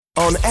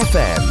On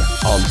FM,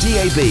 on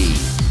DAB,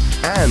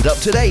 and up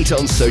to date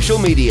on social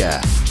media.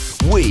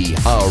 We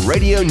are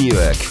Radio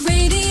Newark.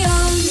 Radio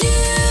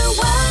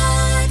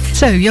Newark.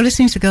 So, you're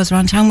listening to Girls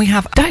Around Town. We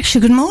have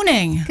Daksha. Good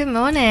morning. Good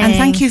morning. And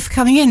thank you for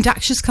coming in.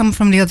 Daksha's come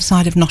from the other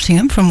side of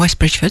Nottingham, from West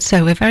Bridgford,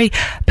 so we're very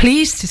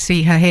pleased to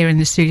see her here in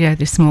the studio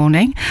this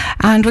morning.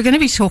 And we're going to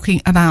be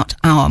talking about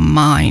our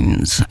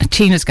minds.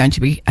 Tina's going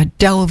to be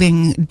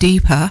delving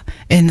deeper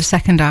in the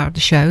second hour of the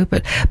show,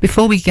 but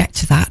before we get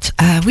to that,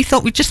 we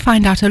thought we'd just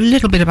find out a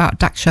little bit about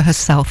Daksha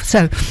herself.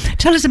 So,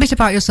 tell us a bit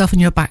about yourself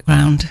and your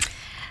background.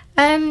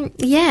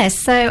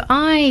 So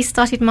I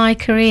started my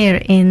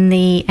career in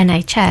the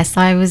NHS.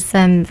 I was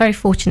very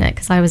fortunate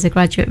because I was a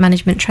graduate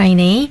management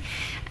trainee,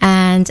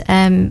 and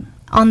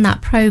on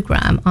that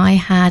programme I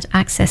had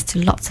access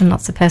to lots and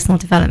lots of personal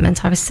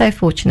development. I was so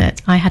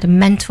fortunate. I had a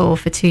mentor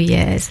for 2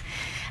 years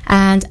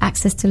and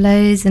access to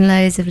loads and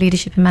loads of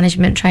leadership and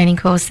management training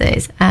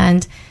courses,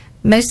 and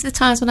most of the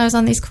times when I was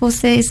on these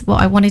courses,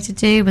 what I wanted to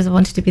do was I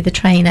wanted to be the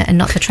trainer and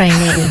not the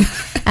trainee.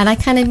 And I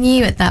kind of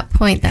knew at that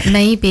point that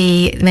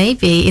maybe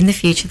in the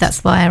future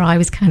that's where I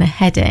was kind of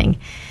heading.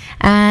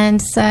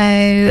 And so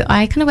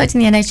I kind of worked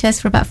in the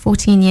NHS for about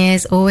 14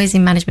 years, always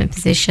in management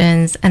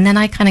positions. And then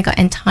I kind of got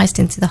enticed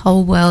into the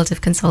whole world of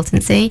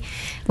consultancy,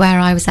 where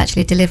I was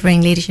actually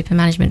delivering leadership and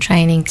management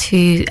training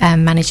to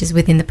managers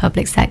within the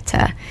public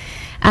sector.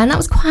 And that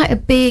was quite a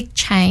big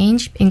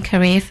change in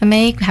career for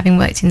me, having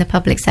worked in the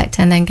public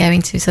sector and then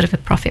going to sort of a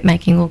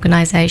profit-making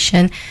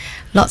organisation,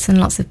 lots and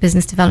lots of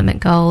business development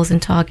goals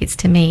and targets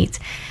to meet.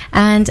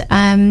 And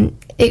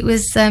it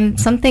was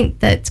something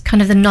that kind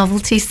of the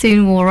novelty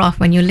soon wore off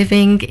when you're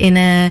living in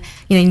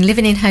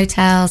living in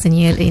hotels and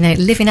you're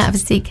living out of a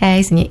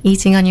suitcase and you're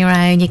eating on your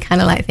own. You're kind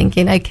of like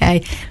thinking,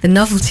 okay, the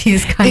novelty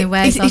is kind of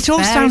wears off. It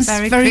all sounds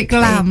very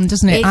glam,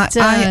 doesn't it? It does.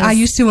 I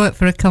used to work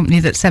for a company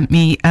that sent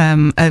me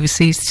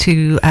overseas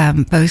to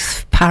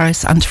both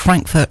Paris and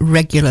Frankfurt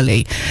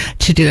regularly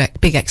to do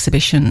big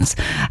exhibitions,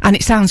 and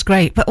it sounds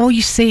great, but all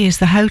you see is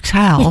the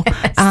hotel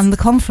and the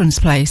conference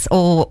place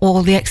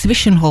or the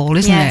exhibition hall,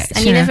 isn't it? Yes,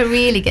 and you never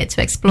really get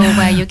to explore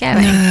where you're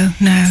going.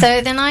 No.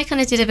 So then I kind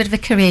of did a bit of a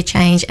career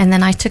change, and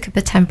then I took up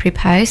a temporary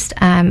post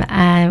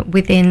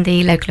within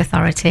the local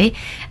authority,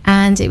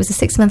 and it was a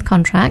 6-month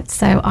contract,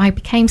 so I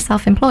became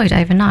self-employed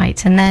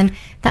overnight. And then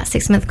that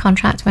 6-month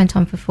contract went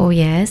on for 4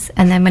 years,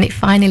 and then when it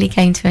finally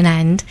came to an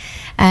end,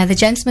 the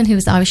gentleman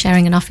I was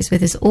sharing an office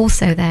with was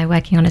also there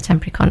working on a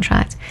temporary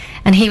contract,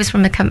 and he was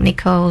from a company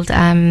called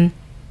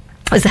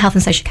it was the Health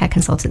and Social Care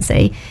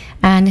Consultancy,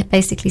 and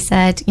basically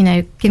said,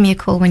 give me a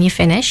call when you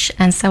finish.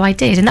 And so I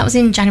did, and that was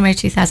in January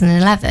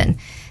 2011.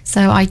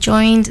 So I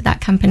joined that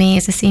company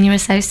as a senior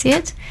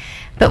associate.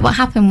 But what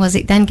happened was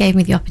it then gave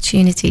me the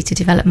opportunity to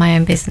develop my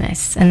own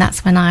business, and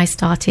that's when I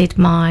started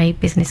my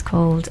business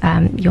called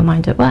Your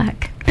Mind at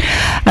Work.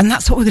 And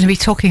that's what we're going to be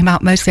talking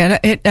about mostly.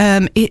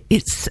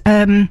 It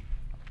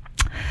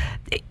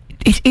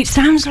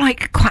sounds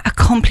like quite a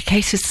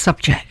complicated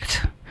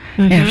subject.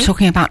 Mm-hmm. We're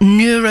talking about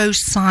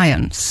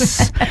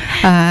neuroscience.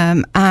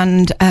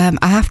 And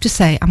I have to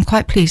say, I'm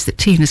quite pleased that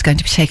Tina's going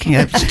to be taking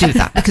over to do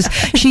that, because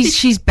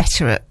she's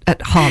better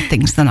at hard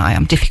things than I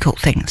am, difficult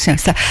things.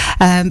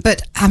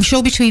 But I'm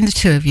sure between the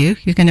two of you,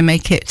 you're going to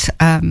make it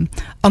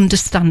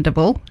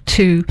understandable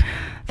to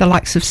the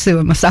likes of Sue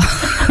and myself.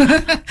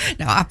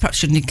 No, I perhaps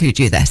shouldn't include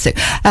you there, Sue.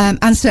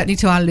 And certainly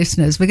to our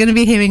listeners. We're going to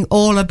be hearing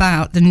all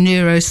about the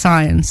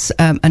neuroscience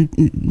and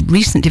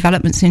recent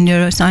developments in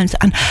neuroscience.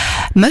 And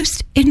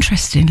most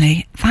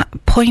interestingly, that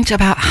point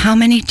about how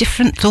many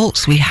different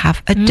thoughts we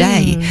have a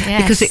day,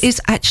 because it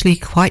is actually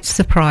quite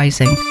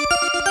surprising.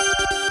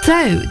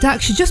 So,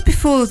 Daksha, just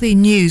before the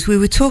news, we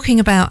were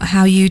talking about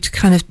how you'd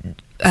kind of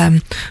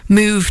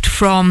moved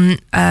from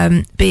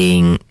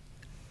being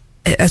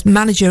as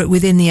manager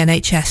within the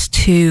NHS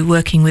to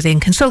working within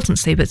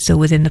consultancy, but still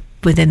within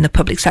the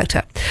public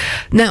sector.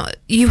 Now,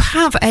 you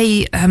have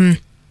a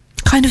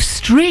kind of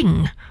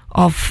string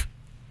of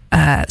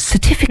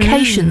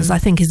certifications, I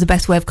think is the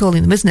best way of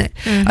calling them, isn't it?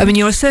 Mm-hmm. I mean,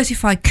 you're a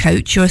certified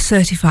coach, you're a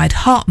certified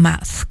heart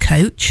math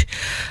coach,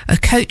 a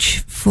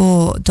coach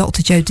for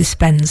Dr. Joe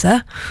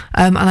Dispenza,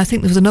 and I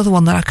think there was another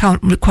one that I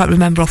can't quite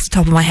remember off the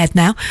top of my head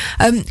now.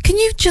 Can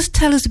you just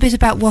tell us a bit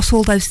about what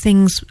all those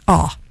things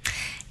are?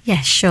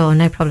 Yes, sure,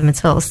 no problem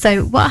at all.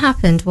 So what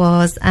happened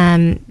was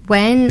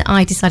when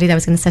I decided I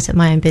was going to set up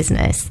my own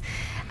business,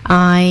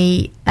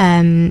 I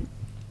kind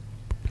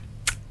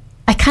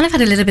of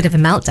had a little bit of a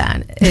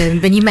meltdown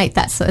when you make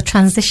that sort of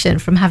transition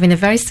from having a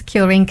very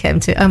secure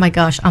income to, oh my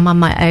gosh, I'm on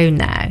my own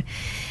now.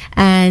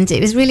 And it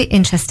was really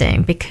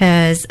interesting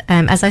because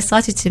as I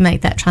started to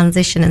make that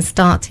transition and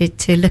started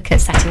to look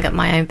at setting up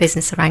my own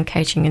business around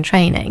coaching and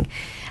training,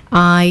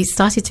 I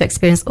started to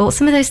experience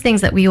some of those things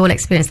that we all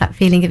experience, that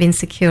feeling of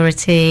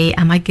insecurity,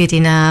 am I good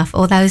enough,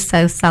 all those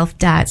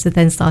self-doubts are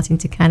then starting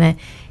to kind of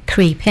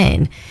creep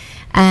in.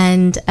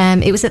 And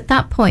it was at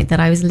that point that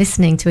I was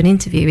listening to an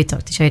interview with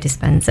Dr. Joe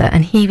Dispenza,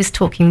 and he was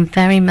talking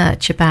very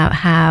much about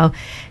how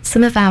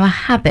some of our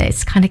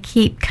habits kind of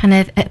keep kind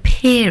of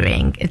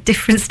appearing at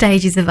different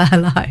stages of our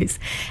lives.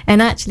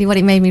 And actually what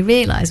it made me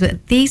realise was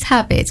these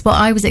habits, what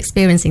I was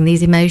experiencing,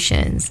 these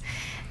emotions,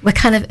 were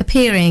kind of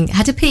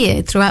had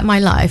appeared throughout my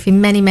life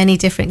in many, many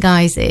different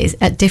guises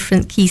at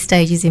different key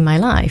stages in my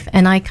life.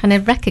 And I kind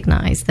of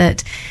recognised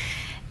that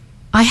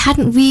I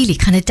hadn't really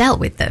kind of dealt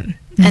with them.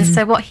 And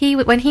so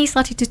when he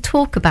started to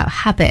talk about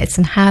habits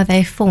and how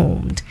they're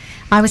formed,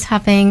 I was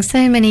having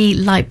so many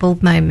light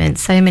bulb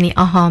moments, so many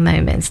aha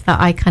moments,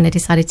 that I kind of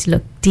decided to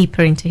look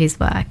deeper into his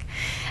work.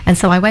 And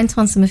so I went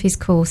on some of his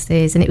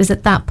courses, and it was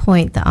at that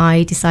point that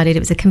I decided it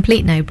was a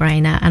complete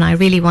no-brainer, and I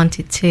really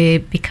wanted to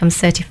become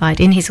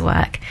certified in his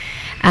work,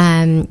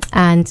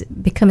 and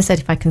become a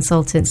certified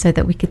consultant so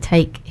that we could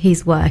take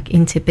his work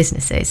into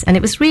businesses. And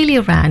it was really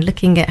around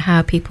looking at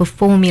how people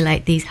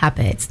formulate these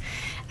habits,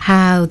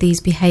 how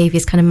these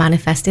behaviours kind of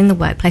manifest in the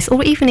workplace,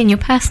 or even in your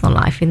personal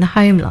life, in the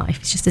home life.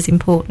 It's just as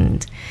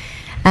important.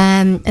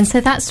 And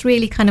so that's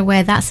really kind of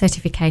where that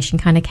certification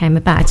kind of came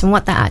about. And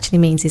what that actually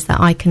means is that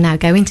I can now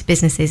go into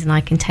businesses, and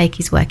I can take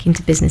his work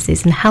into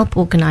businesses and help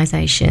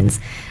organisations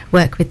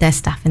work with their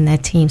staff and their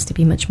teams to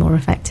be much more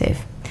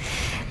effective.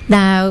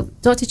 Now,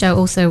 Dr. Joe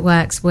also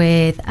works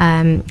with,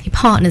 he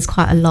partners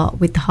quite a lot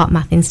with the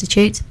HeartMath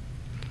Institute.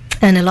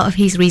 And a lot of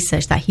his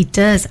research that he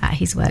does at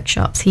his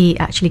workshops, he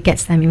actually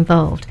gets them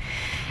involved.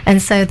 And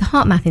so the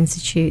HeartMath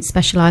Institute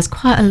specialise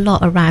quite a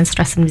lot around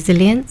stress and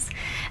resilience.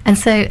 And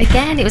so,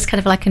 again, it was kind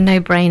of like a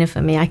no-brainer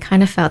for me. I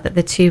kind of felt that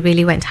the two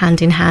really went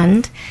hand in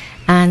hand.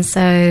 And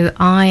so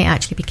I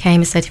actually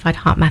became a certified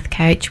HeartMath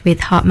coach with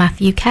HeartMath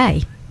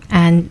UK.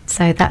 And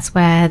so that's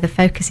where the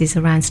focus is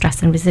around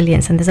stress and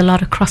resilience, and there's a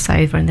lot of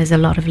crossover and there's a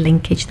lot of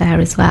linkage there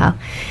as well.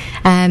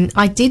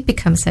 I did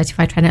become a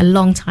certified trainer a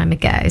long time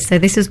ago, so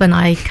this was when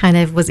I kind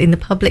of was in the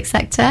public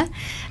sector.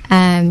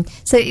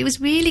 So it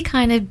was really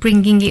kind of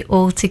bringing it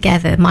all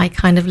together, my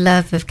kind of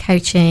love of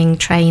coaching,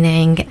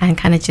 training, and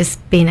kind of just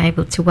being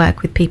able to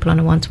work with people on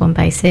a one-to-one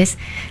basis.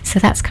 So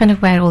that's kind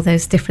of where all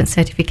those different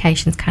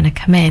certifications kind of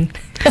come in.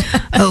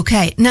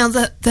 Okay, now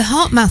the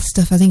HeartMath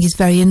stuff I think is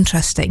very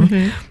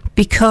interesting,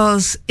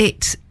 because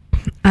it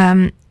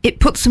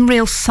puts some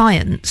real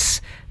science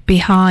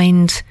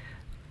behind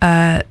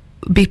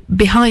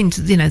behind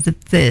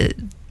the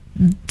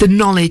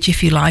knowledge,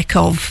 if you like,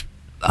 of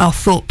our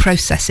thought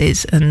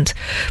processes. And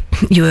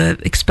you were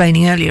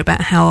explaining earlier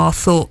about how our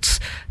thoughts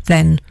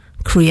then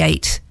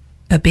create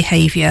a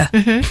behaviour,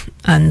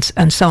 and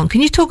so on.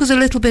 Can you talk us a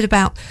little bit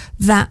about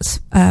that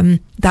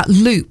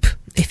loop,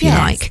 if you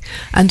like,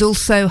 and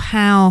also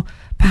how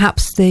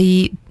perhaps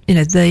the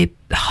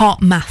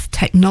HeartMath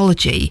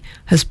technology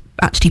has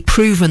actually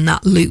proven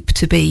that loop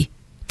to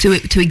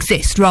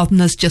exist, rather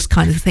than us just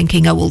kind of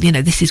thinking, oh, well,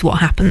 this is what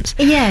happens.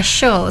 Yeah,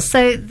 sure.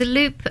 So the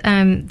loop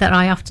that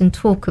I often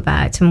talk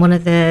about, and one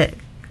of the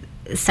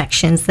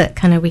sections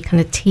that we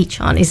teach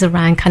on, is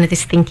around kind of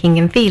this thinking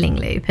and feeling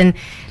loop. And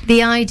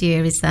the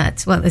idea is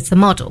that, well, it's a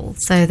model.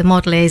 So the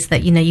model is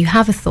that, you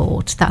have a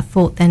thought, that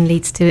thought then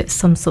leads to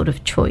some sort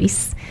of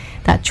choice.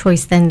 That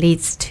choice then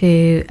leads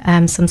to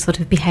some sort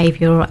of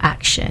behaviour or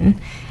action.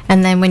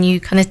 And then when you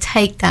kind of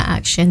take that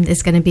action,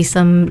 there's going to be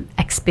some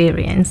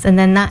experience. And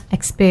then that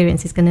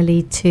experience is going to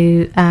lead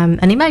to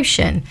an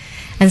emotion.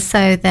 And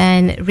so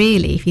then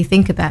really, if you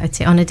think about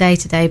it on a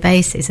day-to-day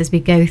basis, as we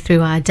go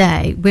through our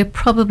day, we're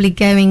probably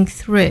going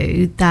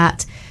through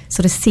that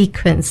sort of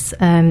sequence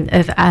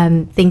of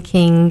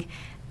thinking,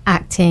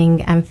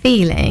 acting and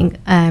feeling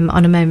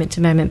on a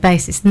moment-to-moment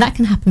basis. And that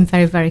can happen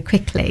very, very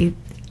quickly.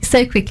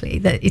 So quickly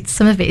that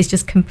some of it is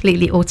just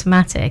completely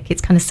automatic.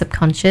 It's kind of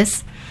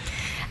subconscious.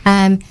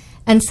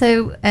 And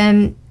so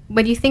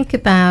when you think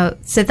about,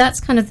 so that's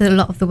kind of a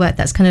lot of the work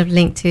that's kind of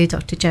linked to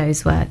Dr.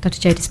 Joe's work, Dr.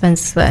 Joe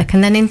Dispenza's work.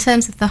 And then in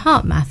terms of the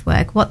HeartMath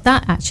work, what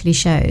that actually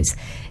shows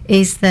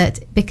is that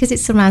because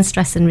it's around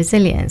stress and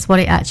resilience, what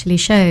it actually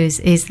shows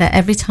is that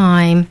every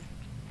time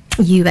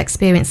you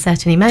experience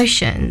certain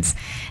emotions,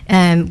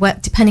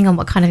 depending on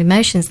what kind of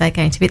emotions they're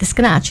going to be, this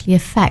can actually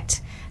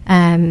affect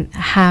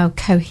how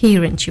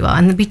coherent you are.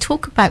 And we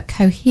talk about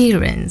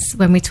coherence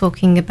when we're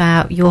talking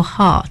about your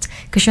heart,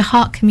 because your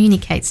heart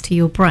communicates to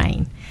your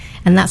brain,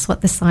 and that's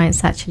what the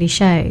science actually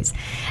shows.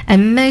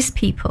 And most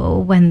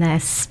people, when they're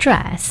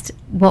stressed,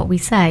 what we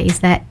say is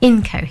they're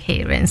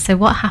incoherent. So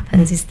what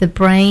happens is the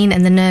brain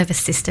and the nervous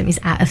system is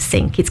out of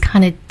sync. It's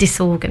kind of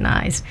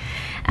disorganized.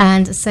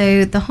 And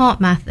so the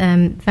HeartMath,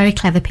 very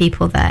clever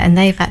people there, and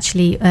they've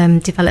actually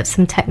developed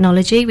some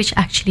technology which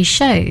actually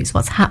shows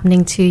what's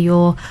happening to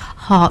your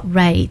heart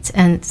rate.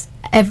 And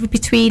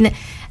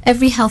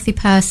every healthy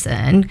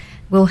person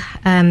will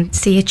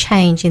see a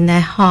change in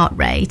their heart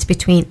rate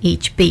between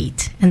each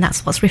beat, and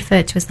that's what's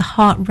referred to as the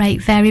heart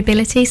rate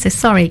variability. So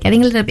sorry,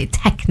 getting a little bit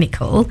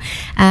technical,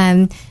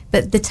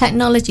 But the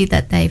technology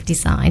that they've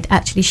designed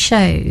actually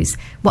shows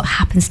what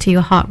happens to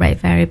your heart rate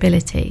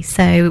variability.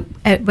 So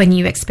when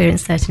you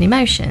experience certain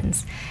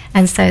emotions.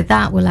 And so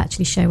that will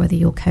actually show whether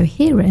you're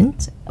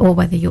coherent or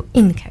whether you're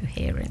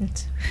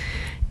incoherent.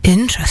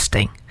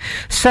 Interesting.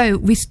 So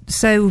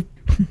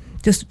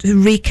just to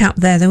recap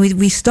there, then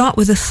we start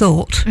with a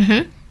thought.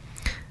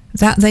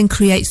 That then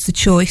creates the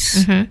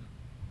choice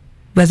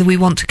whether we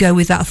want to go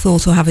with that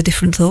thought or have a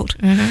different thought.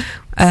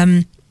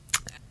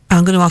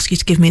 I'm going to ask you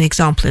to give me an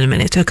example in a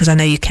minute, because I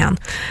know you can.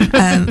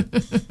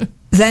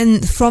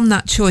 Then from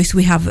that choice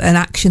we have an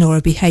action or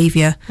a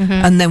behaviour,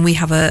 and then we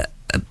have an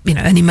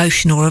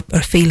emotion or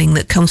a feeling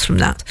that comes from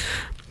that.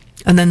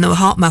 And then the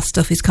HeartMath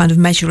stuff is kind of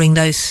measuring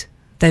those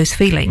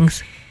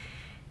feelings.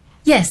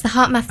 Yes, the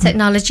HeartMath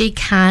technology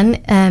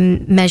can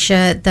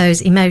measure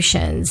those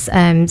emotions.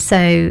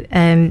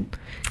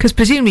 Because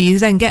presumably you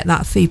then get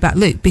that feedback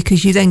loop,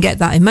 because you then get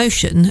that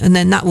emotion, and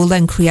then that will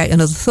then create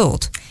another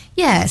thought.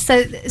 Yeah,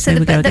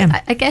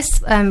 I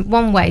guess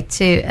one way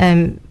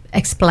to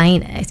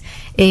explain it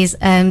is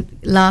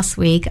last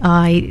week,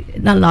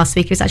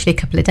 it was actually a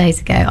couple of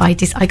days ago, I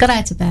got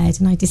out of bed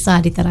and I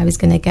decided that I was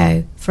going to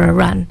go for a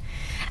run.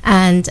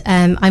 And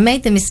I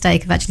made the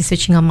mistake of actually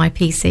switching on my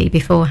PC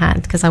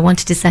beforehand because I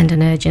wanted to send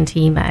an urgent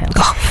email.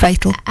 Oh,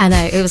 fatal. I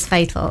know, it was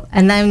fatal.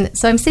 And then,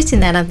 so I'm sitting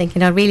there and I'm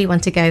thinking, I really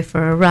want to go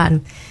for a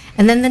run.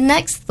 And then the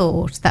next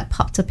thought that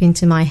popped up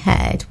into my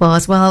head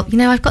was, well,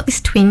 I've got this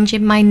twinge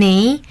in my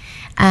knee,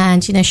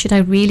 and, should I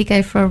really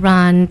go for a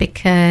run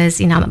because,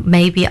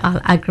 maybe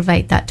I'll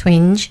aggravate that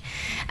twinge.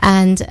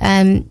 And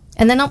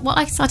then what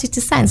I started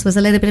to sense was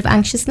a little bit of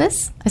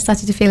anxiousness. I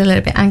started to feel a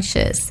little bit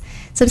anxious.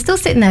 So I'm still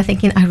sitting there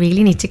thinking, I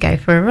really need to go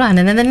for a run.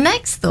 And then the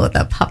next thought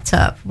that popped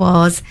up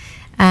was,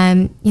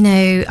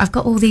 I've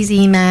got all these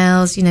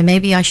emails,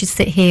 maybe I should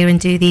sit here and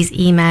do these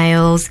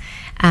emails,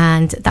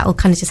 and that will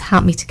kind of just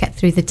help me to get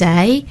through the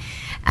day.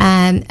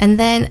 And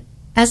then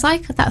as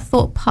that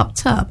thought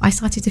popped up, I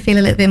started to feel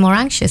a little bit more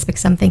anxious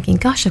because I'm thinking,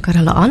 gosh, I've got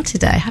a lot on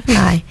today, haven't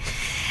I?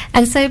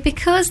 And so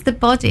because the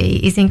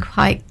body is in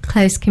quite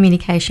close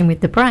communication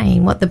with the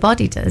brain, what the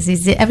body does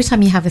is every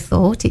time you have a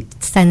thought,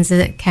 it sends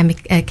a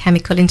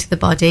chemical into the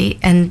body,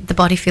 and the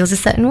body feels a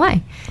certain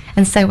way.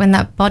 And so when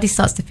that body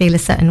starts to feel a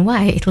certain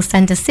way, it will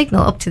send a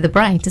signal up to the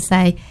brain to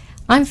say,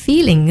 I'm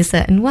feeling a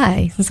certain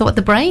way. And so what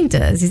the brain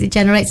does is it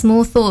generates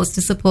more thoughts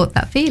to support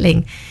that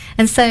feeling.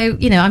 And so,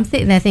 I'm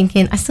sitting there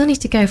thinking, I still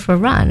need to go for a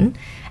run.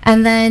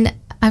 And then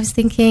I was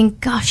thinking,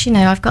 gosh,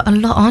 I've got a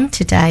lot on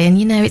today,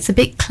 and, it's a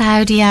bit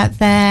cloudy out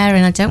there,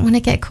 and I don't want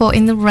to get caught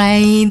in the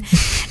rain.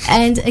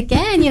 And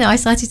again, I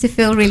started to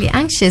feel really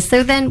anxious.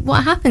 So then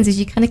what happens is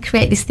you kind of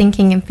create this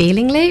thinking and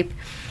feeling loop.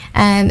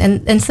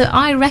 And so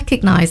I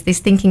recognise this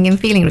thinking and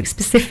feeling loop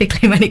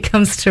specifically when it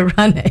comes to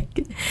running.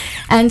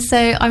 And so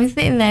I'm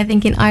sitting there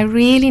thinking, I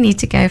really need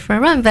to go for a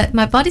run, but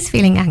my body's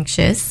feeling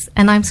anxious,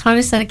 and I'm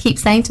trying to keep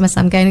saying to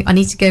myself, I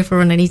need to go for a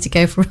run, I need to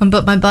go for a run,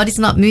 but my body's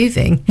not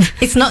moving.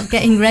 It's not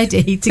getting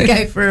ready to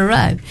go for a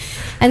run.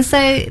 And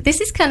so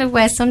this is kind of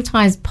where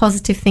sometimes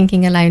positive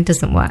thinking alone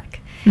doesn't work.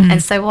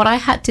 And so what I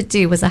had to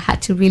do was I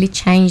had to really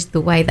change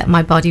the way that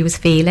my body was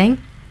feeling.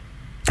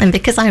 And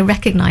because I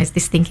recognised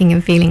this thinking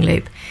and feeling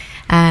loop,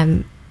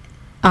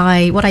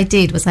 what I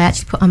did was I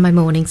actually put on my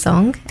morning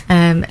song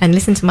and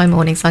listened to my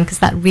morning song, because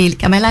that really...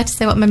 Am I allowed to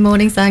say what my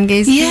morning song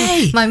is?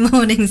 Yay! My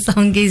morning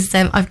song is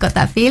I've Got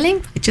That Feeling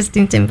by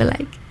Justin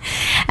Timberlake.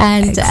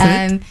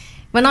 And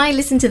when I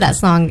listen to that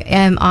song,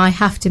 I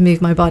have to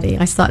move my body.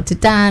 I start to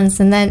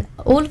dance, and then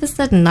all of a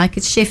sudden I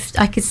could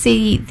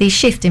see the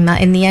shift in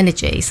the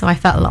energy. So I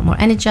felt a lot more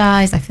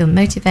energized, I feel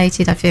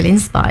motivated, I feel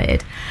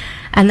inspired.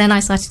 And then I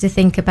started to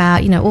think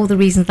about, all the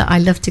reasons that I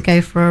love to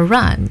go for a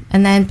run.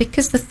 And then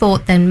because the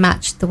thought then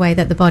matched the way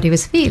that the body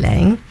was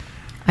feeling,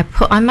 I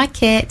put on my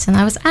kit and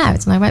I was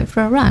out and I went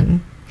for a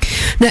run.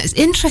 Now, it's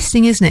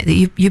interesting, isn't it, that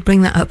you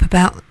bring that up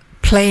about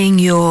playing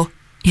your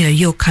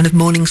kind of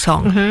morning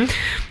song.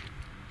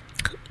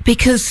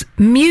 Because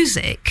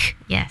music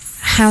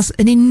has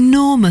an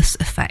enormous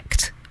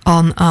effect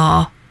on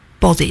our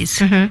bodies,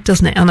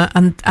 doesn't it?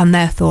 And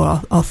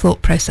therefore our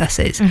thought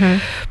processes.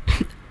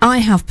 I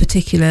have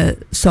particular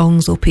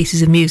songs or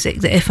pieces of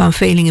music that if I'm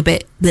feeling a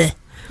bit bleh,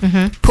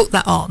 put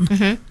that on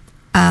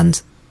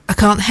and I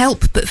can't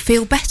help but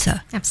feel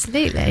better.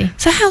 Absolutely.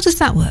 So how does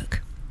that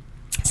work?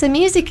 So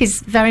music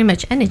is very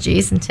much energy,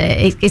 isn't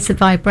it? It's a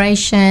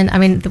vibration. I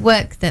mean, the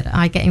work that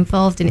I get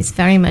involved in is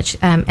very much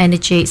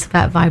energy. It's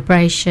about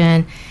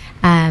vibration,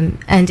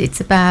 and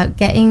it's about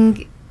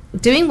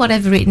doing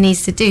whatever it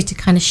needs to do to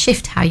kind of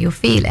shift how you're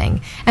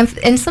feeling.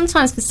 And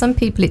sometimes for some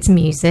people it's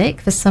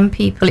music, for some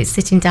people it's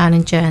sitting down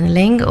and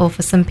journaling, or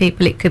for some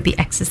people it could be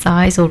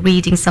exercise or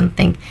reading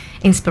something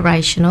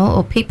inspirational,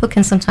 or people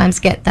can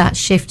sometimes get that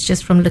shift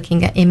just from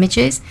looking at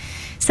images.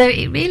 So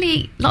it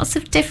really, lots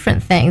of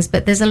different things,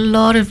 but there's a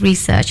lot of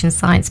research and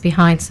science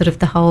behind sort of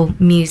the whole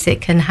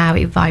music and how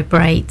it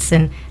vibrates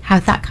and how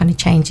that kind of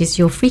changes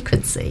your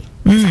frequency.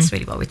 That's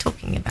really what we're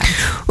talking about.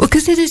 Well,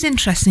 because it is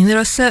interesting. There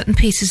are certain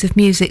pieces of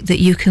music that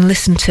you can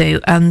listen to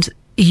and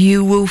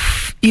you will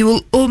you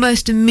will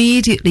almost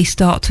immediately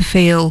start to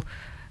feel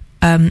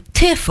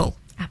tearful.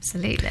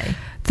 Absolutely.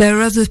 There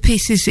are other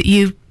pieces that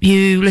you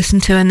listen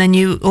to, and then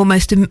you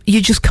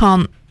just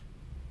can't,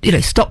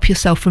 stop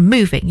yourself from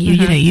moving.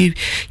 You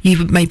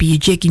maybe you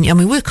jigging. I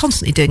mean, we're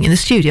constantly doing it in the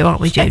studio,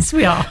 aren't we, James? Yes,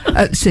 we are.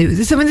 So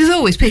there's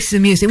always pieces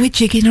of music. We're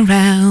jigging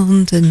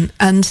around, and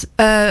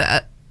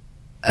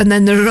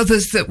then there are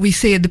others that we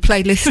see in the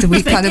playlist, and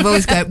we kind of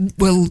always go,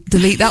 "We'll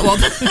delete that one."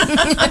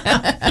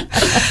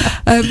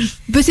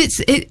 But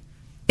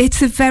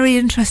it's a very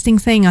interesting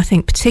thing, I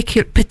think,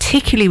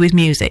 particularly with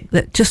music,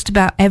 that just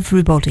about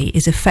everybody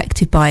is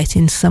affected by it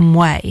in some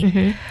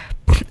way.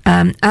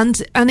 And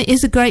it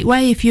is a great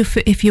way,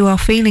 if you are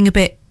feeling a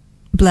bit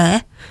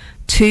blur,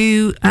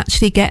 to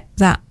actually get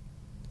that,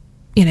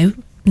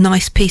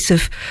 nice piece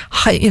of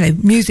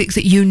music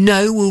that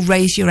will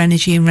raise your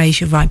energy and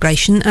raise your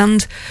vibration,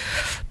 and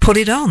put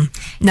it on.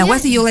 Now,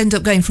 whether you'll end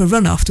up going for a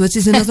run afterwards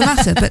is another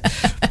matter,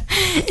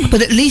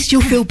 but at least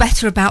you'll feel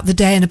better about the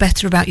day and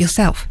better about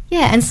yourself.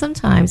 Yeah, and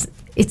sometimes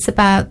it's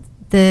about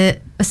the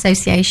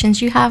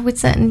associations you have with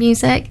certain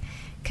music,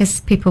 because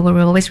people will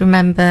always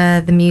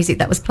remember the music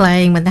that was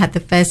playing when they had the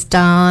first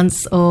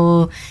dance,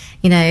 or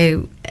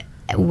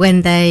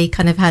when they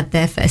kind of had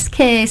their first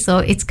kiss,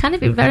 or it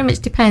very much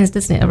depends,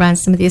 doesn't it, around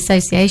some of the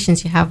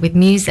associations you have with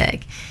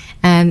music.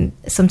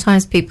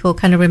 Sometimes people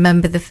kind of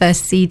remember the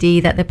first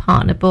CD that their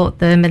partner bought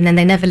them, and then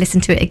they never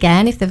listen to it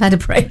again if they've had a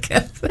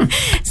breakup.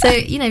 So,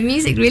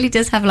 music really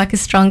does have like a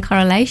strong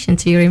correlation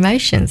to your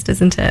emotions,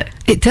 doesn't it?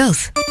 It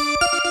does.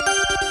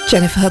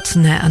 Jennifer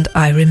Hudson there, and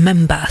I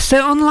Remember.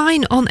 So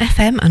online on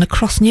FM and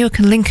across Newark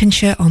and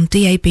Lincolnshire on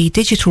DAB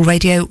Digital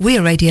Radio, we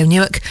are Radio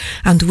Newark,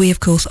 and we of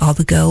course are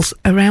the girls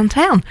around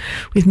town.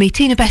 With me,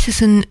 Tina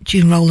Bettison,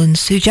 June Rowland,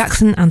 Sue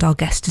Jackson, and our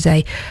guest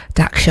today,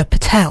 Daksha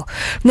Patel.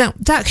 Now,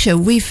 Daksha,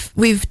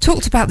 we've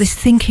talked about this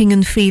thinking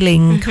and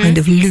feeling kind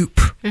of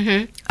loop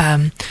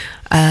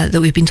that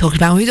we've been talking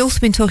about. We've also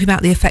been talking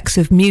about the effects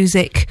of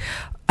music,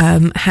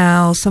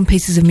 how some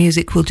pieces of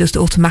music will just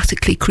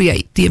automatically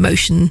create the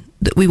emotion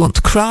that we want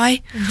to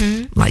cry,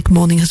 like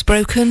Morning Has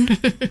Broken,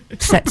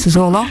 sets us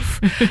all off.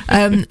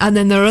 And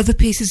then there are other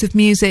pieces of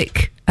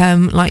music,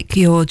 like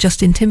your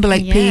Justin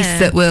Timberlake piece,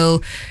 that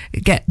will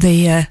get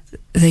the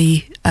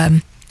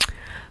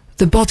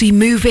body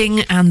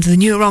moving and the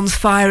neurons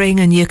firing,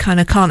 and you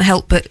kind of can't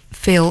help but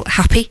feel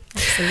happy.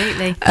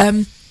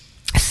 Absolutely.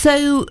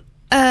 So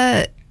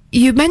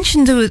you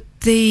mentioned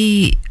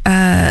the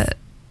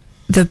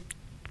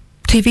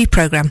TV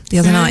programme the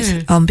other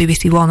night on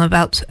BBC One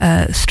about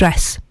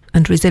stress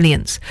and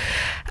resilience.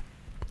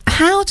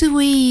 How do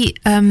we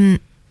kind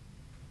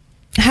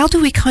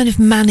of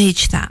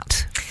manage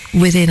that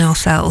within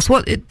ourselves?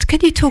 Can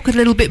you talk a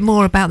little bit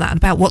more about that,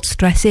 about what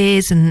stress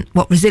is and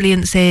what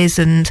resilience is,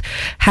 and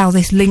how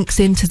this links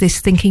into this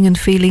thinking and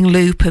feeling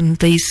loop and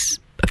these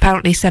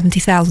apparently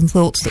 70,000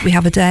 thoughts that we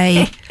have a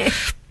day?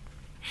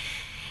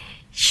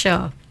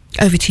 Sure.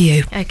 Over to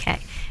you. Okay.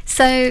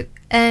 So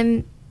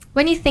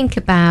when you think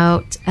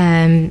about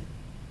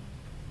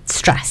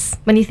stress,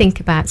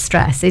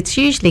 it's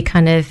usually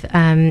kind of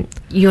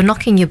you're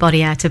knocking your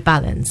body out of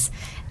balance.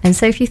 And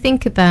so if you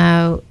think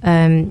about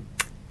in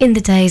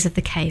the days of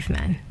the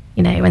cavemen,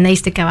 when they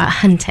used to go out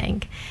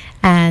hunting,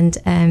 and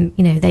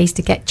they used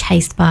to get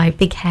chased by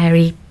big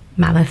hairy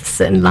mammoths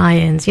and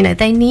lions,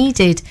 they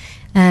needed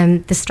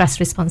the stress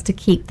response to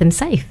keep them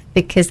safe,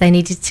 because they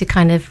needed to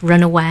kind of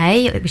run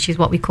away, which is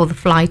what we call the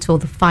flight or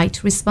the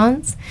fight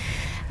response.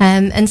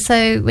 And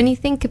so when you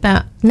think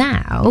about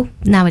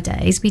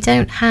nowadays, we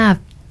don't have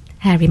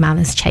hairy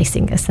mammoths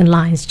chasing us and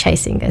lions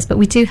chasing us, but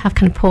we do have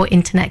kind of poor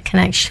internet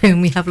connection.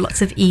 We have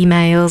lots of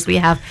emails, we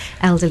have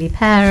elderly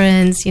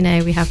parents,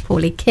 we have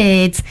poorly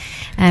kids,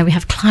 we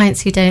have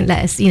clients who don't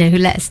let us, who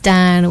let us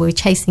down, or we're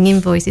chasing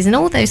invoices, and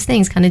all those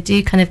things kind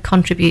of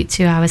contribute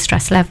to our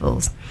stress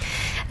levels.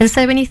 And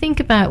so when you think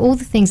about all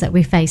the things that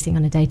we're facing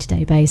on a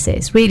day-to-day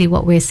basis, really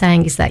what we're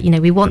saying is that,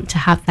 we want to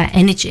have that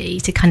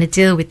energy to kind of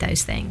deal with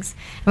those things.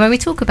 And when we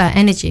talk about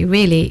energy,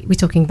 really, we're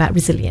talking about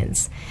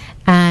resilience.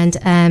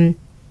 And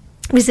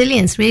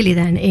resilience really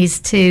then is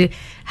to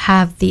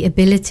have the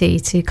ability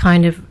to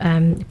kind of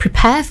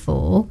prepare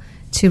for,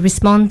 to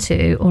respond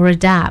to, or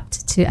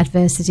adapt to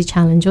adversity,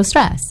 challenge, or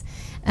stress.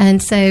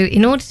 And so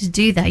in order to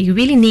do that, you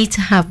really need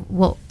to have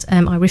what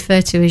I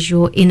refer to as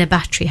your inner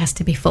battery has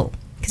to be full.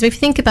 Because if you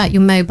think about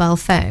your mobile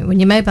phone, when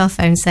your mobile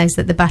phone says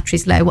that the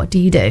battery's low, what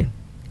do?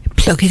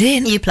 Plug it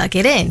in. You plug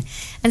it in.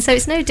 And so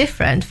it's no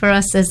different for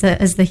us as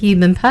the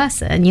human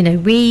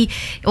person. We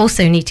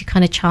also need to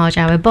kind of charge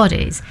our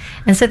bodies.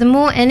 And so the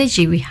more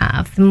energy we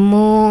have, the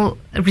more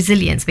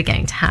resilience we're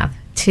going to have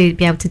to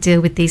be able to deal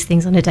with these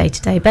things on a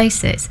day-to-day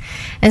basis.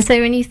 And so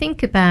when you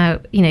think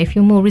about, if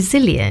you're more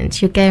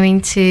resilient, you're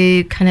going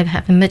to kind of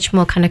have a much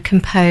more kind of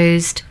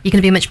composed, you're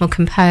going to be much more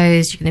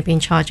composed, you're going to be in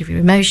charge of your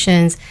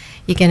emotions,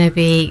 you're going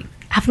to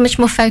have much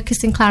more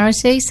focus and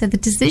clarity. So the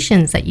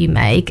decisions that you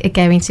make are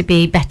going to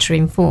be better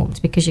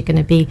informed, because you're going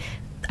to be,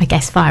 I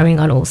guess, firing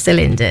on all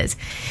cylinders.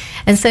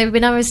 And so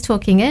when I was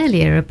talking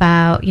earlier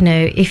about,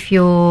 if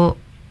you're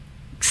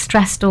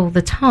stressed all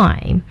the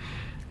time,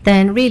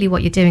 then really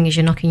what you're doing is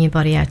you're knocking your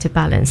body out of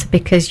balance,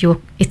 because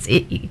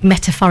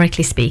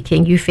metaphorically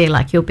speaking, you feel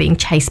like you're being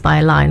chased by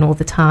a lion all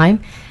the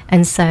time.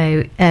 And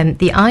so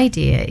the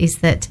idea is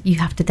that you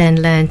have to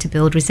then learn to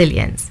build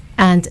resilience.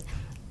 And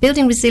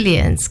building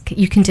resilience,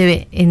 you can do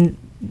it in,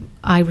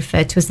 I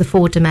refer to as the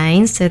 4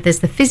 domains. So there's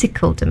the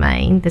physical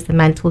domain, there's the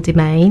mental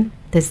domain,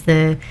 there's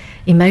the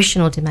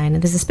emotional domain,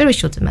 and there's the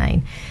spiritual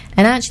domain.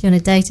 And actually on a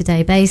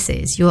day-to-day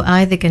basis, you're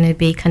either going to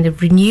be kind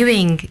of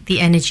renewing the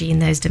energy in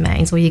those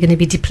domains, or you're going to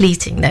be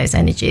depleting those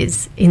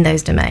energies in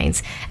those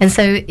domains. And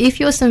so if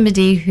you're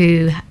somebody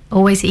who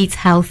always eats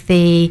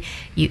healthy,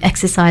 you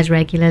exercise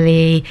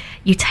regularly,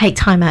 you take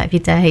time out of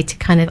your day to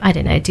kind of, I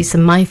don't know, do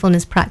some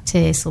mindfulness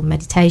practice or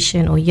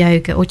meditation or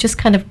yoga, or just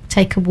kind of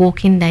take a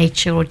walk in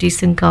nature, or do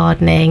some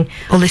gardening,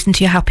 or listen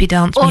to your happy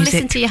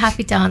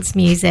dance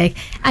music,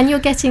 and you're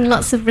getting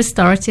lots of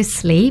restorative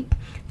sleep,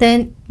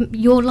 then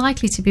you're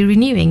likely to be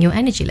renewing your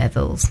energy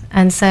levels,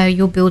 and so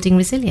you're building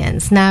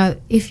resilience. Now,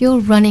 if you're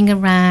running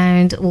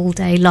around all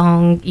day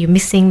long, you're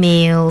missing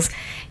meals,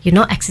 you're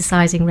not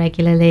exercising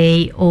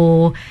regularly,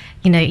 or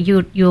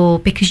you're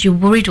because you're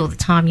worried all the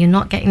time, you're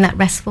not getting that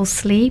restful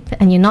sleep,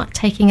 and you're not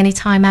taking any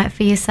time out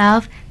for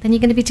yourself, then you're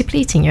going to be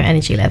depleting your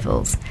energy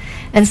levels.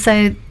 And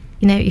so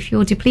if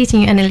you're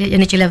depleting your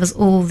energy levels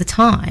all the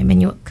time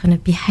and you're kind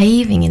of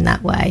behaving in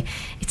that way,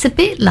 it's a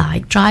bit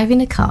like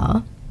driving a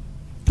car.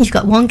 You've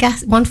got one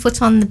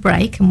foot on the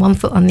brake and one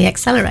foot on the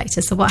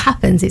accelerator. So what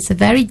happens? It's a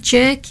very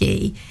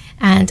jerky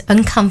and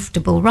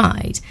uncomfortable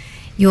ride.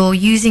 You're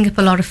using up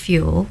a lot of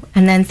fuel,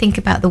 and then think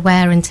about the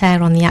wear and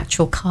tear on the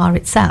actual car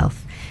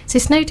itself. So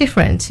it's no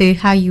different to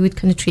how you would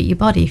kind of treat your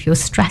body if you're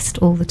stressed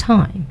all the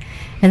time.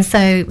 And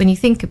so when you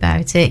think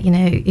about it,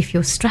 if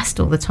you're stressed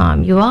all the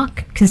time, you are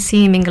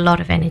consuming a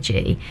lot of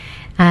energy.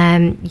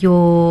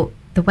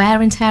 The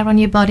wear and tear on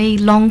your body,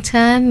 long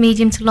term,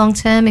 medium to long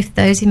term, if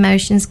those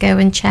emotions go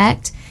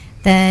unchecked,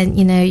 then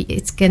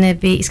it's going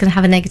to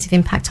have a negative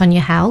impact on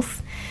your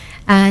health.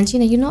 And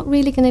you're not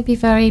really going to be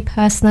very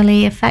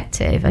personally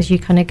effective as you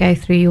kind of go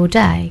through your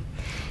day.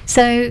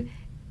 So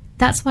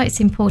that's why it's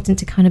important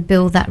to kind of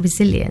build that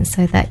resilience,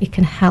 so that it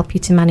can help you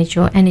to manage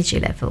your energy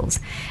levels.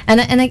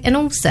 And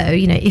also,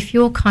 if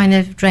you're kind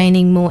of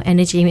draining more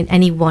energy in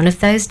any one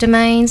of those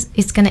domains,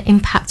 it's going to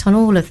impact on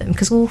all of them,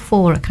 because all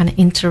 4 are kind of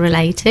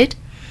interrelated.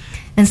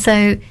 And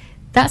so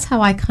that's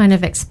how I kind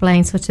of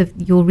explain sort of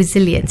your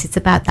resilience. It's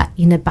about that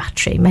inner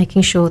battery,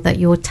 making sure that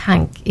your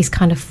tank is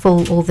kind of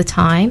full all the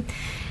time.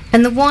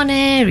 And the one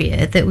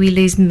area that we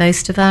lose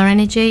most of our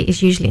energy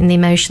is usually in the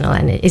emotional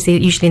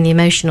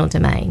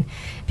domain.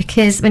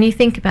 Because when you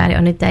think about it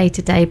on a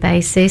day-to-day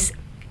basis,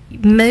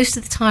 most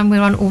of the time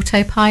we're on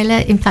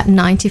autopilot. In fact,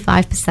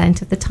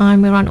 95% of the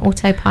time we're on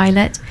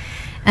autopilot.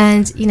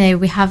 And,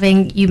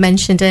 you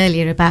mentioned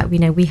earlier about,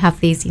 we have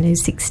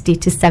these, 60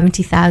 to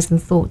 70,000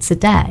 thoughts a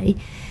day.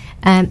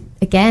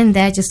 Again,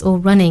 they're just all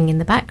running in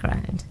the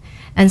background.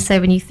 And so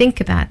when you think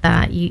about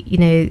that,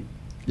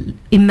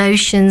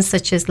 emotions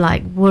such as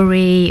like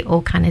worry,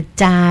 or kind of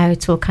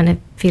doubt, or kind of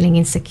feeling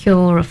insecure,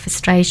 or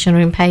frustration, or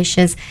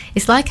impatience,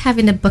 it's like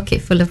having a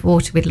bucket full of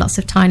water with lots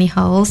of tiny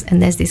holes,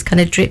 and there's this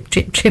kind of drip,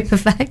 drip, drip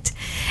effect.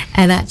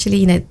 And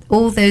actually,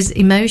 all those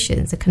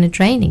emotions are kind of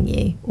draining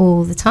you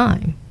all the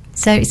time.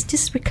 So it's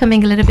just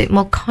becoming a little bit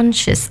more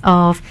conscious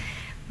of,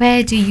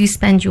 where do you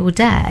spend your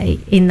day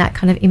in that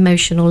kind of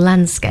emotional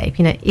landscape?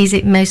 Is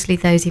it mostly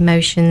those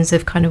emotions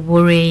of kind of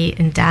worry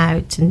and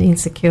doubt and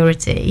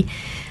insecurity?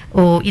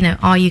 Or,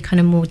 are you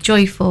kind of more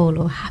joyful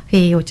or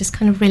happy, or just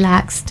kind of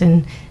relaxed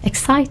and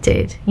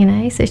excited?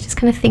 So it's just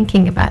kind of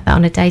thinking about that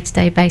on a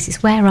day-to-day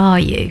basis. Where are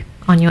you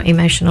on your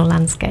emotional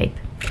landscape?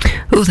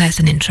 Oh, there's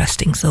an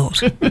interesting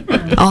thought.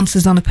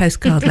 Answers on a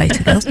postcard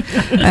later, girls.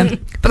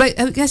 But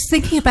I guess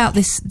thinking about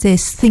this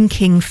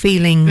thinking,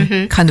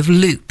 feeling kind of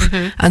loop,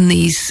 and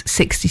these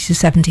 60 to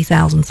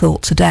 70,000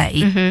 thoughts a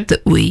day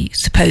that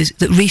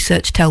that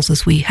research tells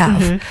us we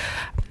have.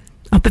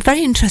 I'd be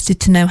very interested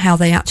to know how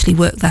they actually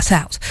work that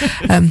out.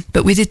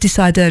 But we did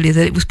decide earlier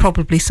that it was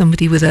probably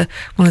somebody with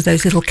one of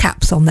those little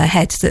caps on their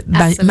heads that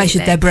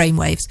measured their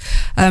brainwaves.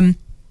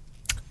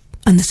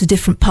 And there's a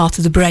different part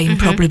of the brain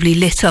probably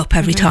lit up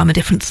every time a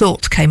different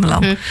thought came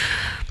along.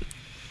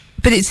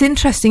 But it's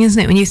interesting,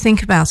 isn't it, when you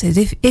think about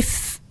it,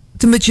 if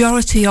the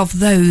majority of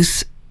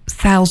those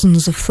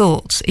thousands of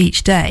thoughts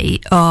each day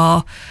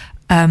are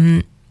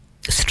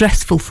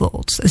stressful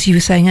thoughts, as you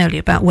were saying earlier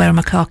about where are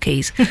my car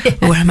keys,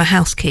 or where are my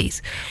house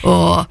keys,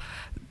 or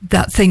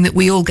that thing that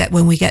we all get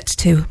when we get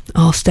to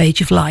our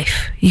stage of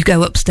life. You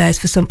go upstairs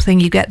for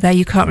something, you get there,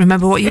 you can't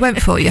remember what you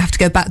went for. You have to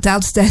go back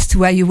downstairs to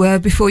where you were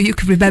before you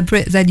can remember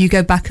it. Then you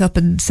go back up,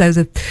 and so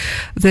the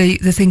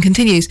thing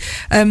continues.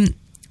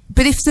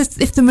 But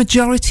if the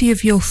majority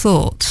of your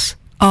thoughts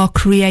are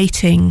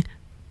creating,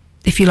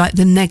 if you like,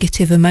 the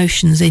negative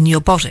emotions in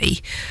your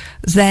body,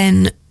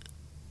 then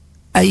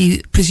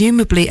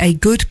presumably a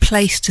good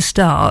place to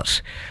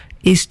start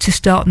is to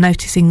start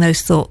noticing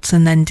those thoughts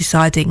and then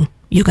deciding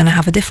you're going to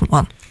have a different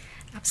one.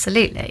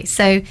 Absolutely.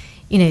 So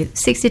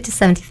 60 to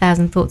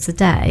 70,000 thoughts a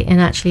day,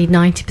 and actually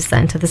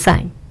 90% are the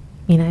same.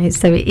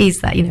 So it is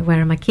that,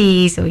 where are my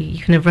keys? Or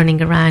you're kind of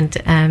running around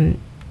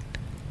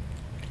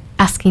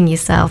asking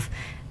yourself,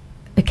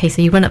 okay,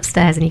 so you run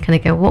upstairs and you kind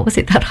of go, what was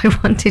it that I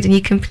wanted? And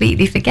you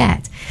completely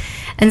forget.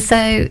 And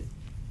so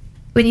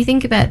when you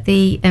think about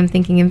the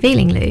thinking and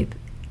feeling loop,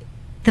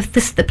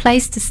 the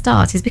place to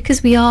start is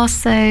because we are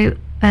so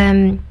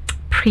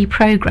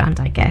pre-programmed,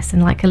 I guess,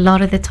 and like a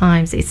lot of the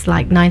times it's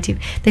like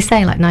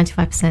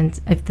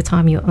 95% of the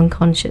time you're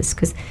unconscious,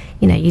 because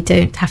you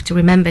don't have to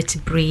remember to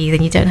breathe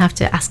and you don't have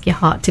to ask your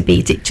heart to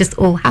beat. It just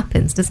all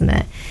happens, doesn't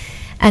it?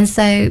 And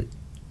so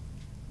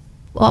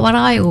what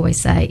I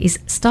always say is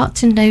start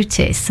to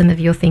notice some of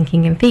your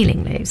thinking and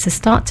feeling loops. So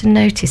start to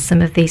notice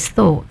some of these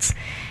thoughts.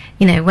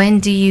 When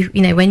do you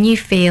when you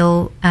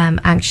feel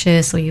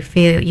anxious, or you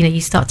feel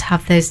you start to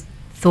have those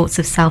thoughts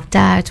of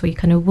self-doubt, or you're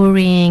kind of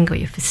worrying, or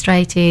you're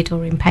frustrated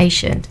or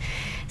impatient,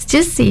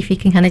 just see if you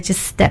can kind of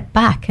just step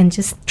back and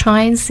just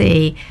try and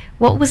see,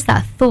 what was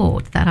that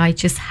thought that I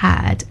just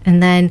had,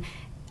 and then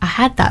I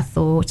had that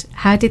thought,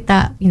 how did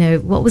that,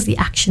 what was the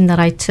action that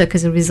I took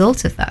as a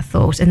result of that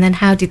thought, and then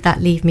how did that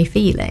leave me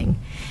feeling?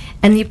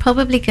 And you're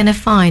probably going to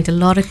find a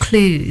lot of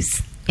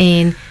clues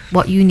in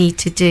what you need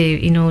to do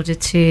in order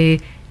to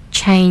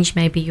change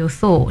maybe your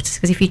thoughts,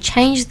 because if you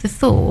change the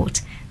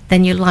thought,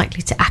 then you're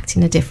likely to act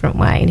in a different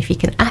way. And if you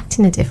can act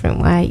in a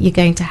different way, you're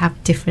going to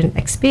have different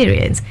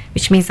experience,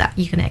 which means that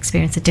you're going to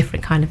experience a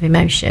different kind of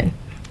emotion.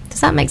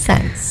 Does that make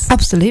sense?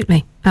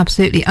 Absolutely.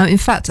 In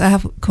fact, I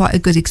have quite a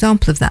good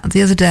example of that.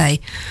 The other day,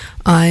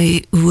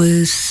 I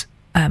was,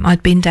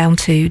 I'd been down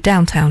to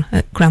downtown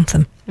at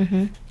Grantham,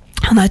 and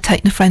I'd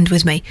taken a friend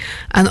with me.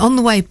 And on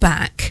the way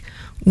back,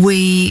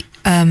 I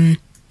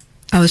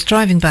was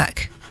driving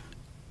back,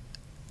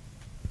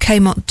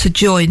 came on to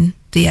join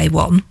the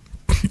A1,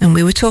 and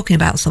we were talking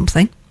about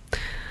something,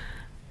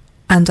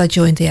 and I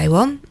joined the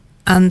A1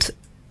 and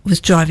was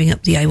driving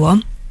up the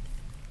A1,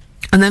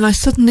 and then I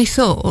suddenly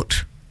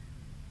thought,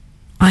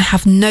 I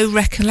have no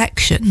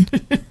recollection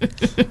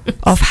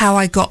of how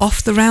I got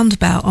off the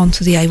roundabout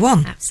onto the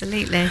A1.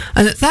 Absolutely.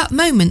 And at that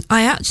moment,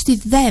 I actually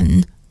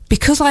then,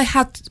 because I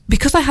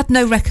had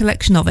no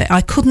recollection of it, I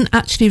couldn't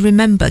actually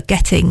remember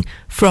getting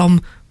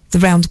from the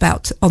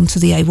roundabout onto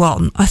the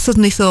A1. I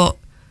suddenly thought,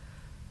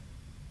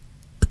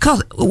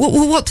 God,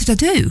 what did I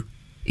do?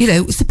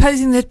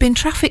 Supposing there'd been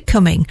traffic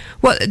coming.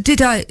 What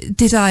did I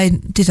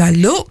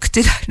look?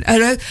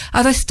 And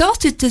I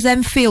started to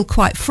then feel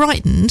quite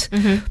frightened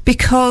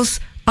because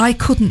I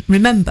couldn't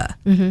remember.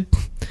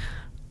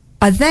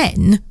 I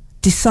then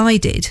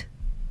decided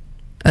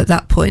at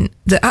that point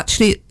that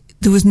actually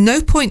there was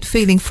no point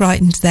feeling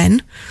frightened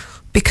then,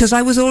 because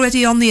I was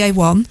already on the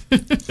A1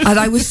 and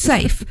I was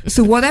safe.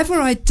 So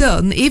whatever I'd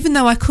done, even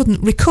though I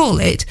couldn't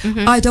recall it,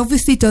 I'd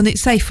obviously done it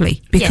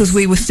safely, because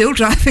we were still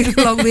driving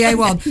along the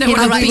A1.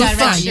 No one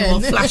flashed you or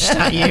flashed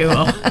at you.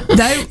 Or...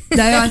 No,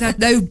 I had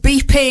no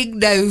beeping,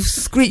 no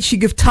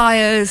screeching of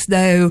tyres,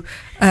 no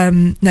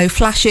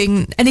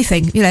flashing,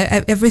 anything.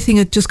 Everything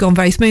had just gone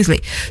very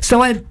smoothly.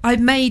 So I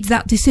made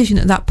that decision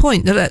at that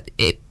point that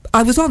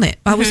I was on it.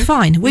 I was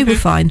fine. We were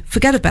fine.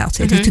 Forget about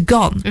it. It had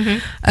gone.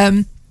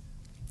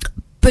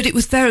 But it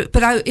was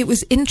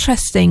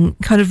interesting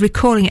kind of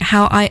recalling it,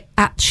 how I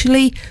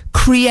actually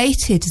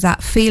created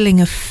that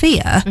feeling of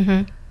fear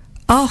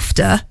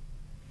after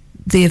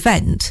the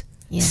event,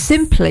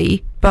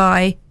 simply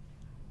by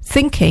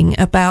thinking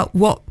about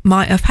what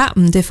might have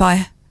happened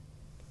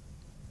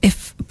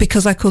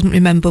because I couldn't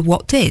remember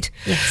what did.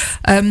 Yes.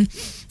 And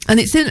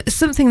it's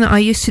something that I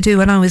used to do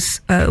when I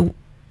was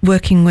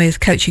working with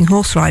coaching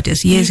horse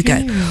riders years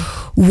ago.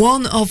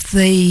 One of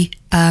the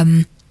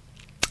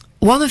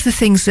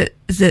things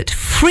that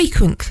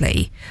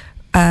frequently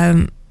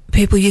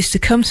people used to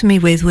come to me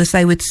with was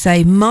they would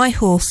say, my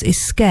horse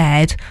is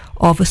scared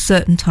of a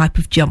certain type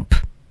of jump.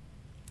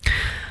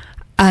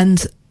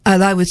 And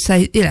I would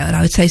say, to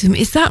them,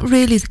 is that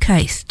really the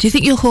case? Do you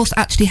think your horse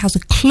actually has a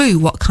clue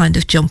what kind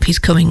of jump he's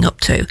coming up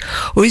to?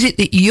 Or is it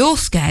that you're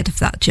scared of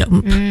that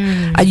jump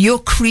and you're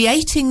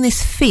creating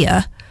this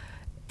fear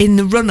in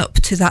the run-up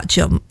to that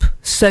jump?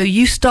 So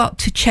you start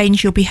to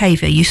change your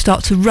behaviour, you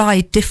start to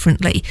ride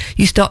differently,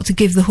 you start to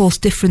give the horse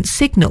different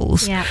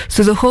signals,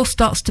 so the horse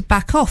starts to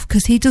back off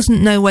because he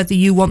doesn't know whether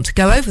you want to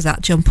go over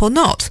that jump or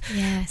not,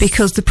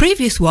 because the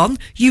previous one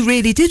you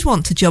really did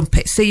want to jump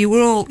it, so you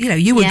were all,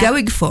 you were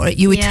going for it,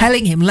 you were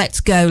telling him, let's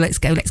go, let's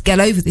get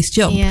over this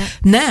jump.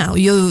 Now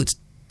you're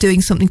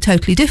doing something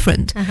totally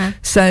different,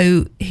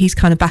 so he's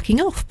kind of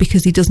backing off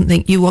because he doesn't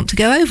think you want to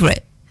go over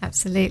it.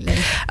 Absolutely.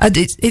 And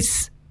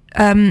it's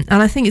and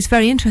I think it's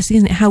very interesting,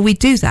 isn't it, how we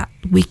do that.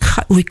 We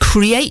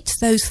create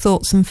those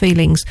thoughts and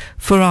feelings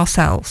for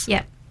ourselves.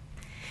 Yeah.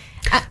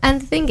 And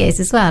the thing is,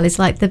 as well, it's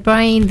like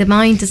the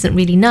mind doesn't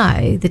really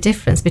know the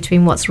difference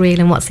between what's real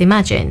and what's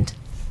imagined.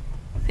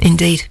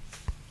 Indeed.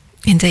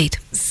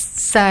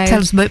 So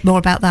tell us a bit more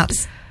about that.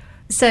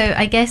 So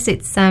I guess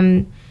it's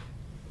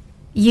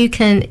you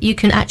can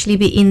actually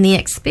be in the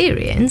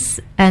experience.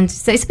 And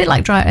so it's a bit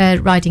like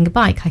riding a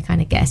bike, I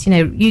kind of guess. You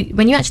know,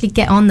 when you actually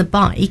get on the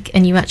bike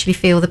and you actually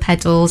feel the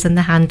pedals and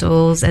the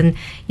handles, and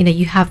you know,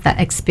 you have that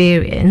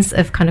experience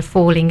of kind of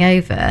falling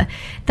over,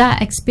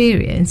 that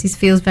experience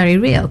feels very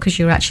real because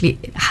you're actually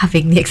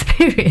having the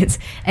experience.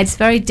 It's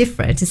very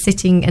different to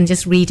sitting and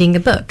just reading a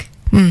book.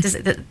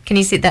 Can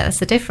you see that's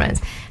the difference?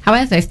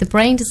 However, if the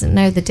brain doesn't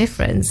know the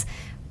difference,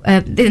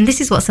 and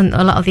this is what a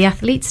lot of the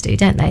athletes do,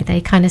 don't they?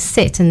 They kind of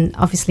sit, and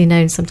obviously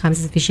known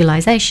sometimes as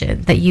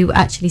visualization, that you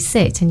actually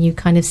sit and you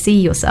kind of see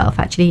yourself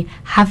actually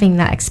having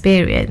that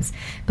experience,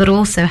 but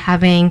also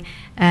having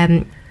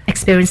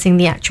experiencing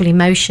the actual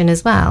emotion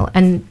as well.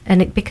 And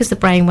because the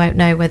brain won't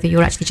know whether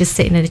you're actually just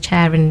sitting in a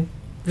chair and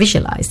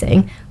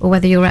visualizing, or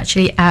whether you're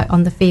actually out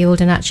on the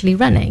field and actually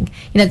running.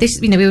 You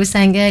know, we were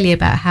saying earlier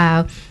about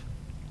how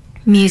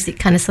music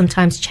kind of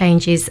sometimes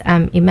changes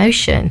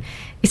emotion.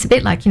 It's a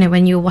bit like, you know,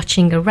 when you're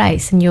watching a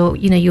race and you're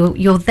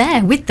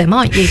there with them,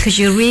 aren't you? Because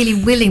you're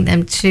really willing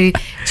them to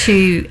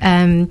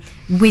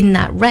win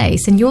that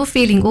race, and you're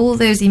feeling all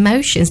those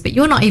emotions, but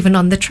you're not even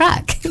on the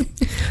track.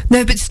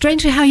 No, but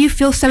strangely how you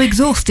feel so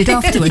exhausted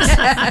afterwards.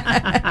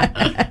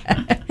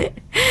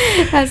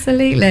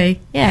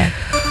 Absolutely, yeah.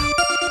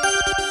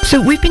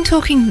 So we've been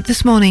talking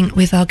this morning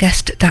with our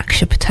guest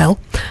Daksha Patel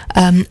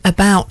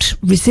about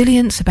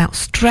resilience, about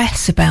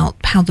stress, about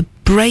how the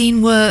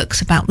brain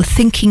works, about the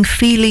thinking,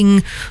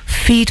 feeling,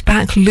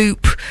 feedback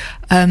loop,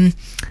 and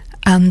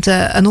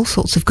all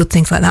sorts of good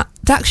things like that.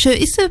 Daksha,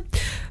 is there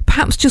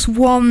perhaps just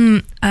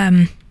one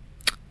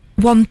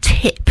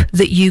tip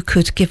that you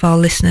could give our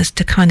listeners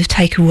to kind of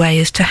take away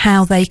as to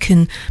how they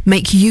can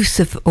make use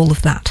of all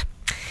of that?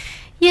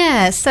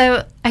 Yeah,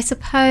 so I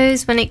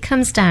suppose when it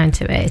comes down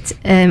to it,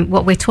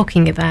 what we're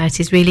talking about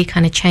is really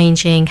kind of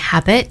changing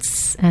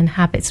habits, and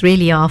habits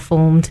really are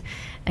formed,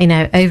 you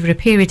know, over a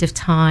period of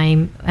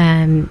time,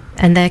 and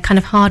they're kind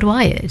of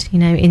hardwired, you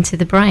know, into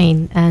the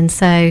brain. And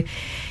so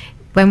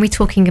when we're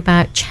talking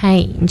about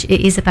change,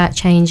 it is about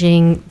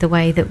changing the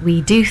way that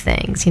we do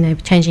things, you know,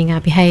 changing our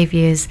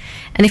behaviours.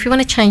 And if we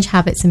want to change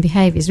habits and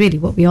behaviours, really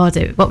what we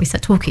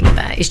start talking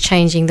about is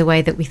changing the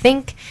way that we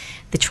think,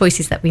 the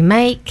choices that we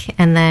make,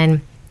 and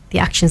then the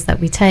actions that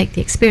we take,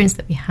 the experience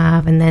that we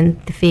have, and then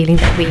the feeling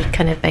that we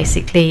kind of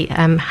basically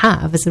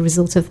have as a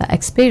result of that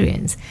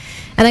experience.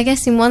 And I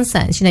guess in one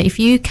sense, you know, if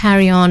you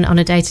carry on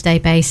a day-to-day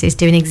basis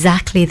doing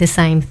exactly the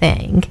same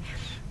thing,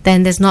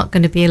 then there's not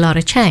going to be a lot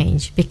of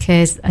change,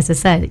 because, as I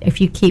said, if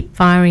you keep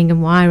firing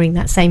and wiring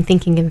that same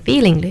thinking and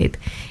feeling loop,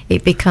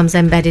 it becomes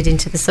embedded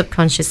into the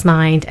subconscious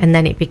mind, and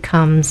then it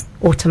becomes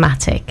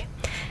automatic.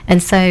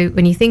 And so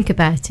when you think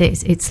about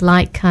it, it's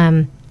like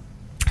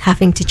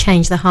having to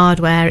change the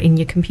hardware in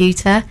your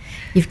computer.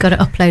 You've got to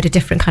upload a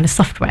different kind of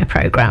software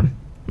program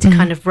to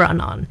kind of run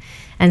on.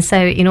 And so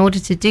in order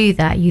to do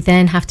that, you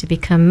then have to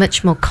become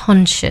much more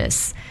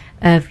conscious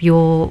of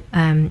your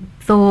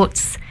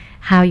thoughts,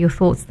 how your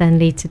thoughts then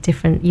lead to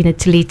different, you know,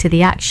 to lead to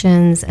the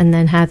actions, and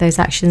then how those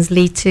actions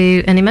lead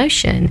to an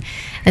emotion.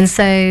 And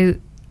so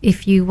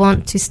if you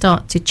want to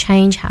start to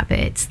change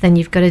habits, then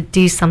you've got to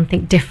do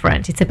something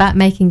different. It's about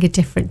making a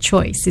different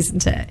choice,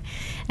 isn't it?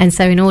 And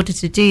so in order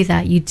to do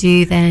that, you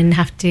do then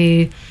have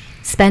to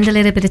spend a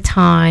little bit of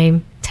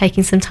time,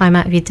 taking some time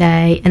out of your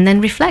day, and then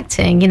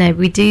reflecting. You know,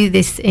 we do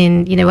this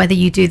in, you know, whether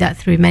you do that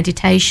through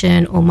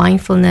meditation or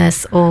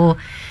mindfulness or,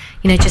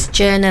 you know, just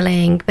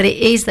journaling. But it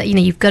is that, you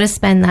know, you've got to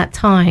spend that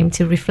time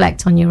to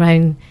reflect on your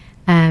own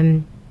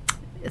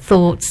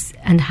thoughts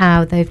and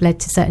how they've led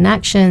to certain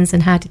actions,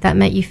 and how did that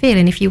make you feel.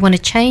 And if you want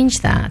to change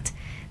that,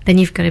 then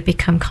you've got to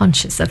become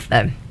conscious of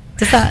them.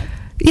 Does that...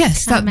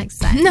 Yes, that makes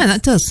sense. No,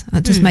 that does.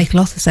 That does make a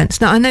lot of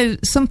sense. Now, I know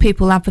some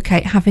people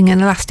advocate having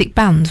an elastic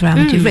band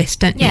around your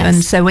wrist, don't you? Yes.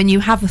 And so when you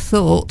have a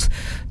thought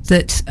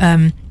that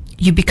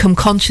you become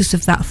conscious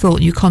of that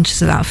thought, you're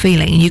conscious of that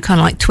feeling, and you kind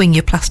of like twing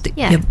your plastic,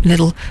 your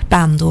little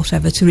band or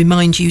whatever, to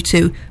remind you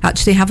to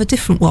actually have a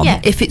different one. Yeah.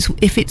 If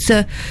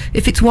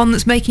it's one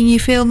that's making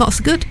you feel not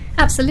so good.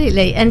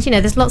 Absolutely. And, you know,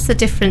 there's lots of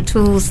different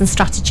tools and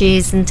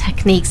strategies and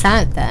techniques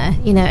out there,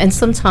 you know, and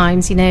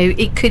sometimes, you know,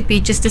 it could be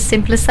just as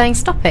simple as saying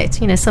stop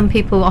it. You know, some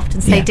people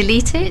often say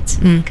delete it,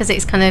 because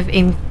it's kind of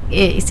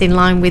it's in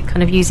line with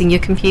kind of using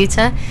your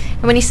computer.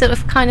 And when you sort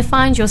of kind of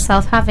find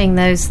yourself having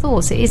those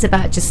thoughts, it is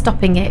about just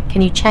stopping it.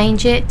 Can you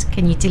change it?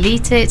 Can you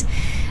delete it?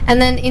 And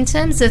then in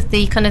terms of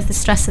the kind of the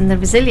stress and the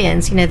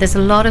resilience, you know, there's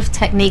a lot of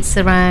techniques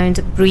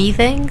around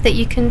breathing that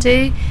you can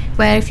do,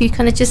 where if you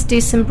kind of just do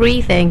some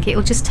breathing, it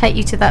will just take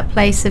you to that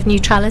place of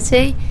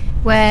neutrality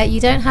where you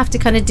don't have to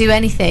kind of do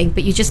anything,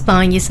 but you're just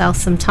buying yourself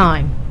some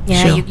time.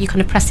 Yeah, sure. You're kind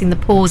of pressing the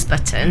pause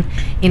button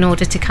in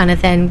order to kind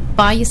of then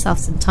buy yourself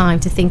some time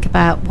to think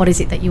about what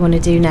is it that you want to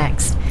do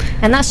next.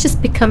 And that's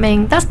just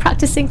that's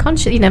practicing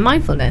conscious, you know,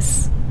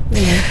 mindfulness.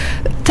 You know.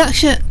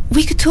 Daksha,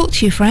 we could talk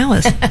to you for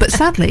hours, but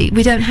sadly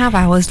we don't have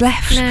hours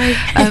left. No.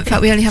 In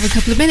fact, we only have a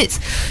couple of minutes.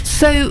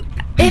 So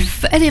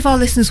If any of our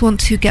listeners want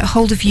to get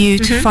hold of you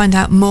to find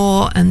out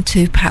more and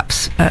to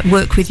perhaps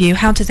work with you,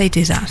 how do they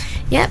do that?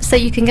 Yep, so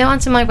you can go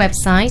onto my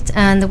website,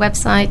 and the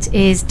website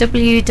is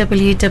www.your-mind-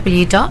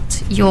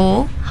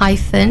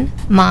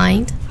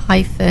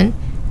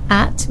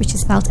 which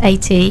is spelled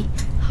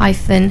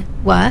at-work.com.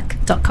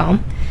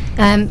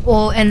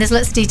 And there's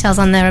lots of details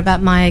on there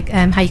about my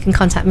how you can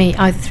contact me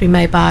either through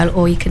mobile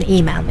or you can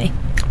email me.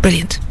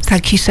 Brilliant.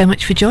 Thank you so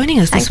much for joining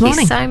us this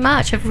morning. Thank you so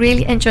much. I've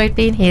really enjoyed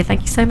being here.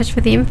 Thank you so much for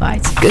the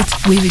invite. Good.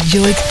 We've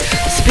enjoyed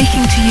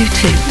speaking to you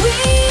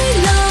too.